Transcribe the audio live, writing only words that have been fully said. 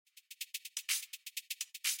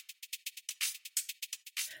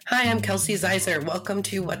Hi, I'm Kelsey Zeiser. Welcome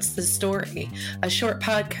to What's the Story, a short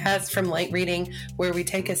podcast from Light Reading where we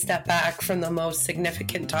take a step back from the most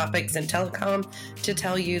significant topics in telecom to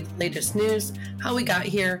tell you the latest news, how we got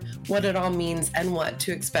here, what it all means, and what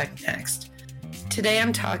to expect next. Today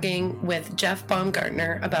I'm talking with Jeff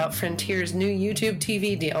Baumgartner about Frontier's new YouTube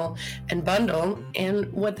TV deal and bundle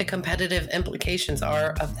and what the competitive implications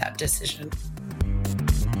are of that decision.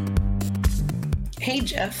 Hey,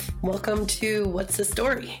 Jeff. Welcome to What's the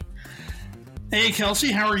Story? Hey,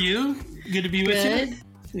 Kelsey. How are you? Good to be with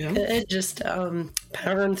you. Good. Just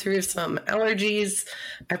powering through some allergies.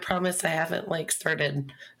 I promise I haven't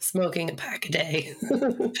started smoking a pack a day.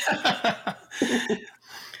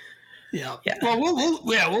 Yeah. Well,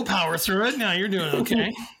 we'll power through it. Now you're doing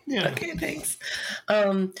okay. Yeah. Okay, thanks.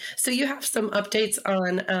 So you have some updates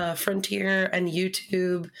on Frontier and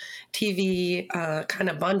YouTube TV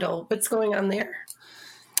kind of bundle. What's going on there?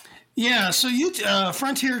 Yeah. So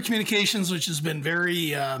Frontier Communications, which has been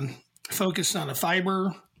very focused on a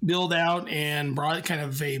fiber build out and kind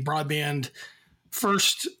of a broadband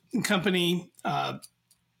first company,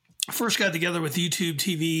 first got together with YouTube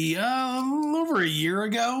TV over a year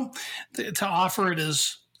ago to offer it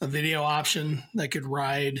as a video option that could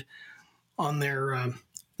ride on their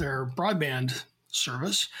broadband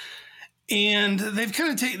service. And they've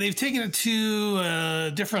they've taken it to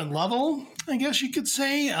a different level, I guess you could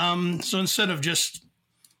say. So instead of just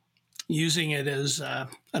using it as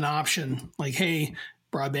an option, like, hey,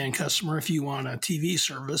 broadband customer, if you want a TV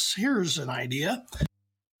service, here's an idea.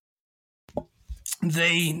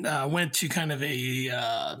 They went to kind of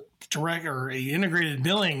a direct or a integrated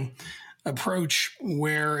billing approach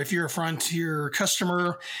where if you're a Frontier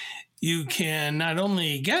customer, you can not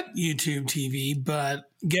only get YouTube TV, but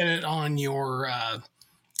get it on your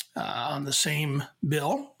on the same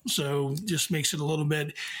bill. So just makes it a little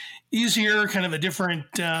bit easier, kind of a different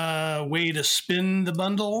way to spin the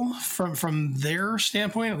bundle from their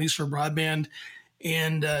standpoint, at least for broadband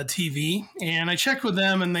and TV. And I checked with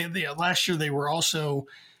them, and they last year they were also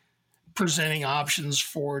presenting options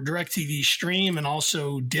for DirecTV Stream and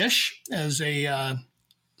also Dish as a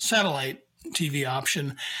satellite TV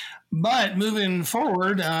option. But moving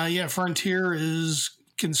forward, Frontier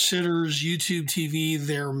considers YouTube TV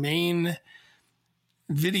their main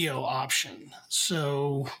video option.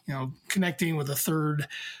 So, connecting with a third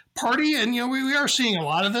party. And, we are seeing a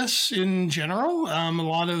lot of this in general. A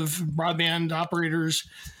lot of broadband operators,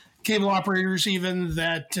 cable operators even,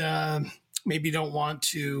 that maybe don't want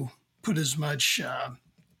to put as much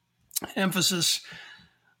emphasis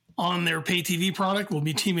on their pay TV product will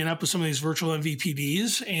be teaming up with some of these virtual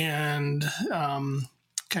MVPDs and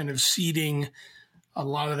kind of seeding a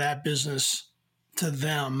lot of that business to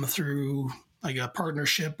them through like a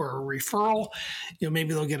partnership or a referral.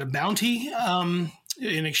 Maybe they'll get a bounty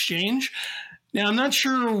in exchange. Now, I'm not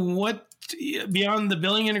sure what beyond the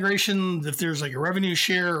billing integration, if there's like a revenue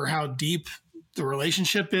share or how deep the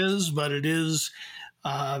relationship is, but it is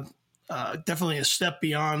definitely a step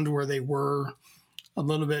beyond where they were a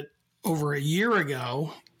little bit over a year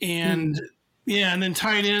ago. And and then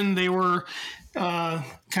tied in, they were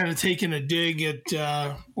kind of taking a dig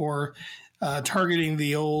at or targeting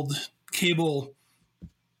the old cable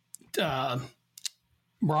broadband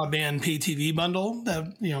pay TV bundle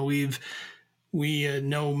that we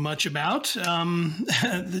know much about,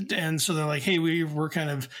 and so they're like, hey, we're kind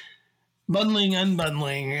of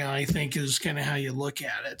unbundling, I think is kind of how you look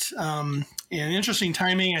at it. And interesting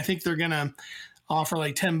timing. I think they're going to offer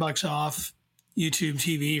like $10 off YouTube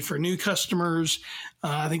TV for new customers.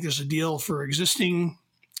 I think there's a deal for existing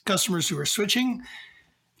customers who are switching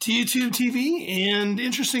to YouTube TV. And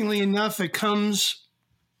interestingly enough, it comes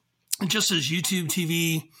just as YouTube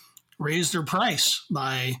TV raised their price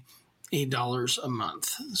by $8 a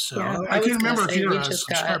month. So yeah, I can remember if you're a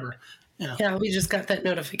subscriber. Yeah, we just got that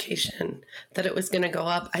notification that it was going to go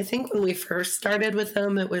up. I think when we first started with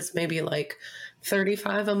them, it was maybe like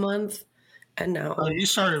 $35 a month. And now you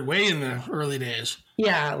started way in the early days.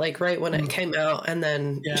 Yeah, like right when it came out, and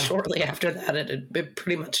then shortly after that, it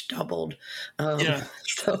pretty much doubled.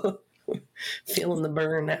 So feeling the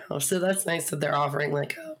burn now. So that's nice that they're offering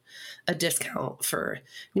like a discount for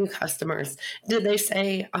new customers. Did they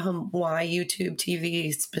say why YouTube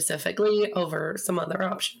TV specifically over some other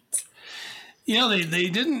options? They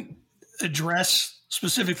didn't address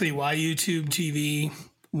specifically why YouTube TV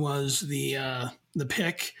was the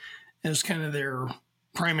pick as kind of their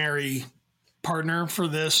primary partner for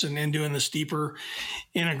this and doing this deeper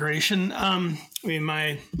integration.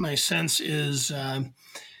 My sense is,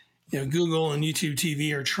 Google and YouTube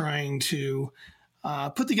TV are trying to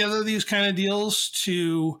put together these kind of deals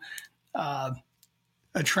to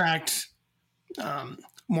attract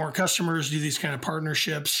more customers, do these kind of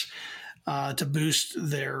partnerships to boost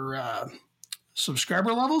their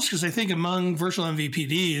subscriber levels. Because I think among virtual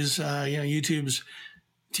MVPDs, YouTube's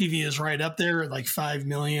TV is right up there at like 5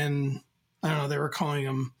 million. I don't know, they were calling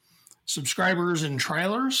them subscribers and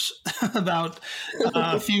trailers about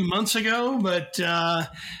a few months ago. But,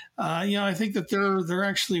 I think that they're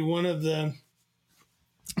actually one of the,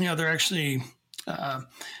 they're actually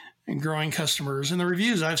growing customers. And the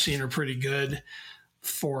reviews I've seen are pretty good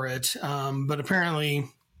for it. But apparently,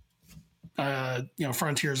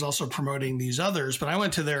 Frontier is also promoting these others. But I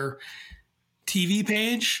went to their TV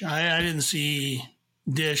page. I didn't see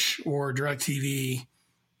Dish or DirecTV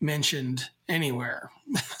mentioned anywhere.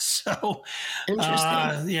 So,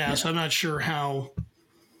 Interesting. so I'm not sure how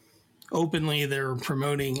openly they're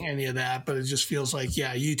promoting any of that, but it just feels like,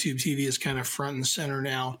 YouTube TV is kind of front and center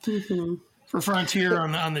now for Frontier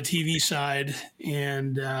on the TV side.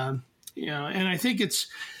 And, and I think it's,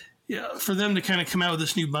 for them to kind of come out with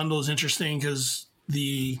this new bundle is interesting because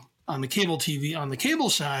on the cable TV, on the cable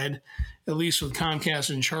side, at least with Comcast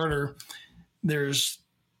and Charter, there's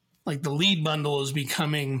like the lead bundle is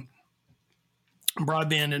becoming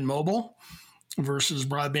broadband and mobile versus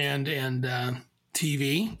broadband and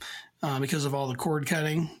TV because of all the cord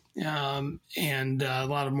cutting and a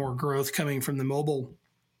lot of more growth coming from the mobile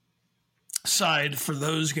side for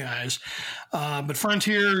those guys. But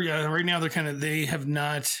Frontier, right now, they have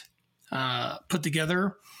not put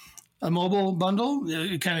together a mobile bundle.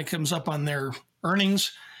 It kind of comes up on their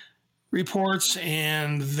earnings reports,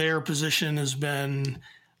 and their position has been,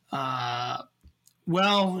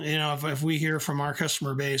 if we hear from our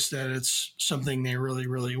customer base that it's something they really,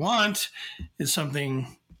 really want, it's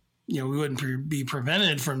something, we wouldn't be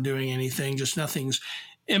prevented from doing anything, just nothing's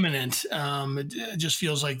imminent. It just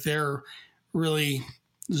feels like they're really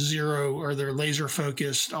they're laser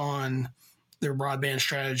focused on their broadband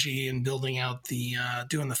strategy and building out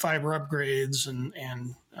doing the fiber upgrades and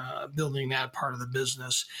building that part of the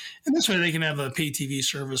business. And this way they can have a pay TV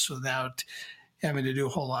service without having to do a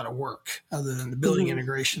whole lot of work other than the billing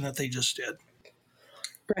integration that they just did.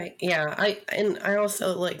 Right. Yeah. I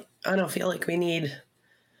also I don't feel like we need,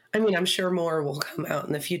 I'm sure more will come out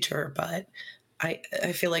in the future, but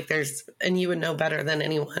I feel like there's, and you would know better than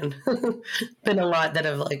anyone, been a lot that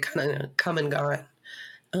have kind of come and gone.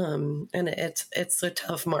 And it's a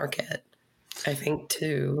tough market, I think,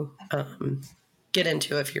 to get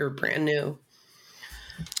into if you're brand new.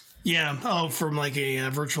 Yeah. Oh, from a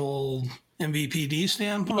virtual MVPD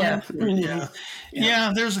standpoint. Yeah. Mm-hmm.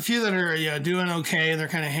 Yeah. There's a few that are doing okay. They're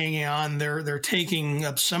kind of hanging on. They're taking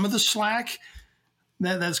up some of the slack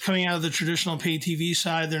that's coming out of the traditional pay TV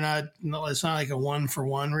side. It's not like a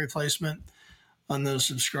 1-for-1 replacement on those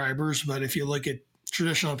subscribers. But if you look at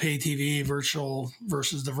traditional pay TV, virtual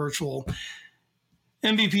versus the virtual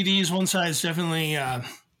MVPDs, one side is definitely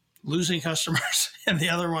losing customers, and the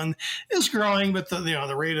other one is growing. But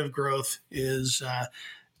the rate of growth is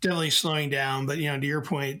definitely slowing down. But to your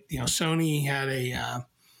point, Sony had a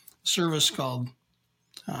service called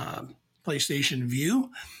PlayStation View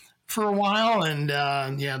for a while, and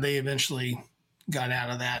they eventually got out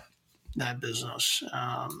of that business.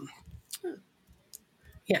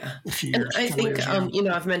 Yeah. And I think,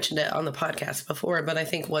 I've mentioned it on the podcast before, but I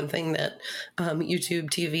think one thing that YouTube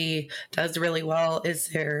TV does really well is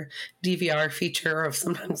their DVR feature of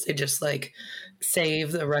sometimes they just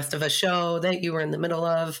save the rest of a show that you were in the middle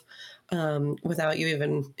of without you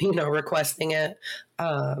even, requesting it,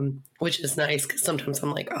 which is nice because sometimes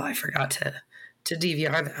I'm like, oh, I forgot to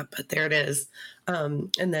DVR that, but there it is.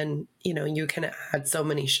 And then, you can add so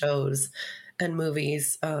many shows and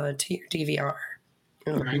movies to your DVR.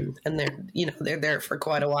 Right. And they're there for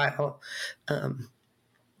quite a while.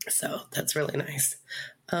 So that's really nice.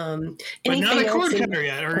 But not a cord cutter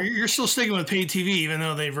yet, or you're still sticking with pay TV, even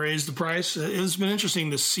though they've raised the price. It's been interesting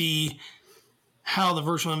to see how the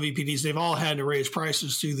virtual MVPDs, they've all had to raise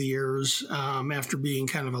prices through the years after being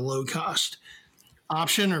kind of a low cost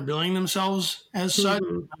option or billing themselves as such.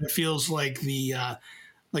 It feels like the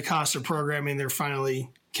cost of programming, they're finally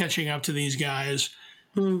catching up to these guys.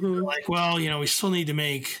 We still need to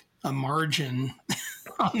make a margin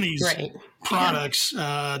on these products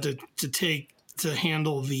to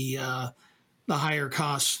handle the higher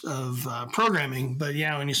cost of programming. But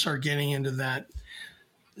when you start getting into that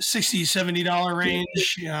 $60, $70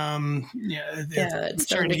 range, it's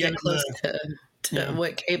starting to get close to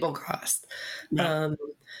what cable costs. Yeah.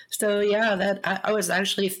 I was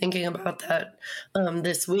actually thinking about that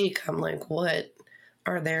this week. I'm like, what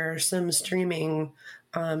are there some streaming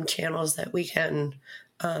channels that we can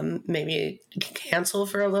maybe cancel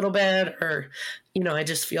for a little bit, or, I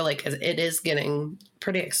just feel like it is getting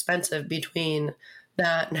pretty expensive between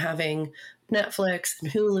that and having Netflix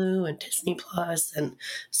and Hulu and Disney Plus, and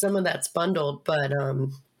some of that's bundled, but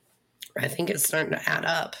I think it's starting to add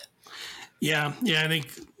up. Yeah. I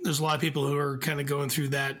think there's a lot of people who are kind of going through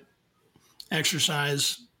that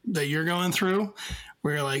exercise that you're going through,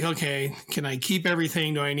 where you're like, okay, can I keep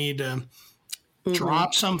everything? Do I need to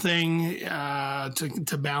drop something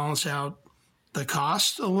to balance out the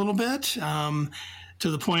cost a little bit, to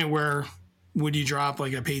the point where would you drop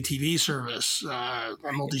like a pay TV service, a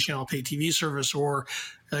multi-channel pay TV service, or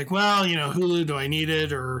like, well, Hulu, do I need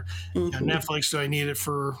it? Or Netflix, do I need it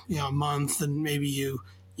for, a month? And maybe you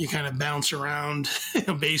kind of bounce around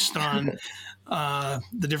based on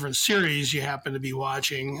the different series you happen to be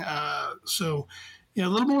watching. So, a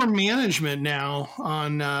little more management now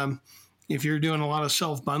on if you're doing a lot of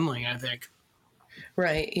self-bundling, I think.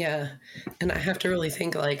 Right. Yeah. And I have to really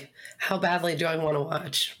think, like, how badly do I want to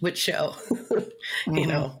watch which show?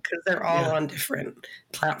 Because they're all on different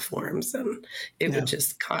platforms, and it would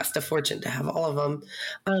just cost a fortune to have all of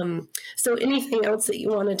them. So anything else that you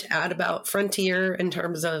wanted to add about Frontier in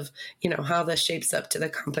terms of, how this shapes up to the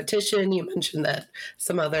competition? You mentioned that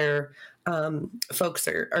some other folks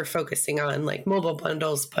are focusing on like mobile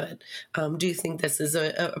bundles, but do you think this is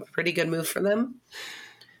a pretty good move for them?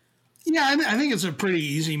 Yeah, I think it's a pretty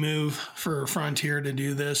easy move for Frontier to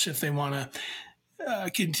do this if they want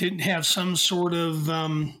to have some sort of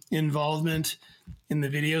involvement in the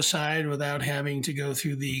video side without having to go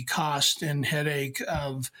through the cost and headache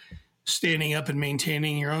of standing up and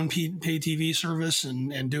maintaining your own pay TV service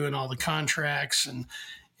and doing all the contracts and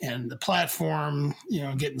the platform,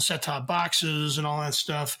 getting set-top boxes and all that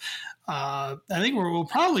stuff. I think we'll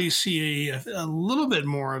probably see a little bit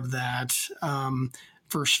more of that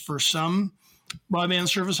for some broadband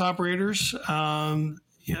service operators. At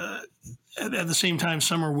the same time,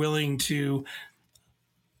 some are willing to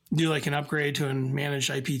do like an upgrade to a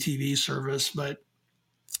managed IPTV service, but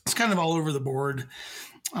it's kind of all over the board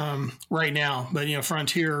right now. But,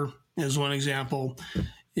 Frontier is one example,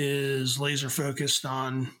 is laser focused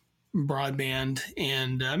on broadband,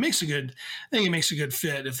 and I think it makes a good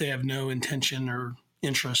fit if they have no intention or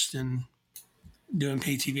interest in doing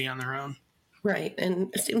pay TV on their own. Right.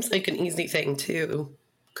 And it seems like an easy thing to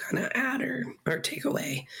kind of add or take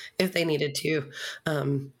away if they needed to.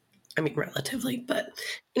 Relatively. But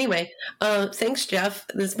anyway, thanks, Jeff.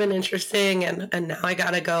 This has been interesting. And now I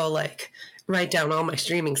got to go write down all my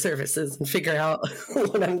streaming services and figure out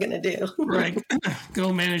what I'm going to do. Right.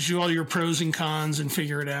 Go manage all your pros and cons and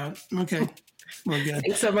figure it out. Okay. Well, good.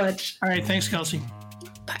 Thanks so much. All right. Thanks, Kelsey.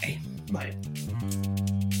 Bye. Bye.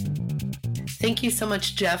 Thank you so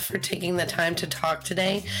much, Jeff, for taking the time to talk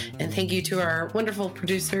today. And thank you to our wonderful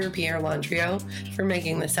producer, Pierre Landrio, for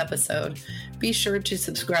making this episode. Be sure to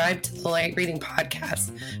subscribe to the Light Reading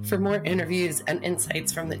Podcast for more interviews and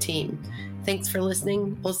insights from the team. Thanks for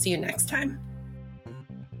listening. We'll see you next time.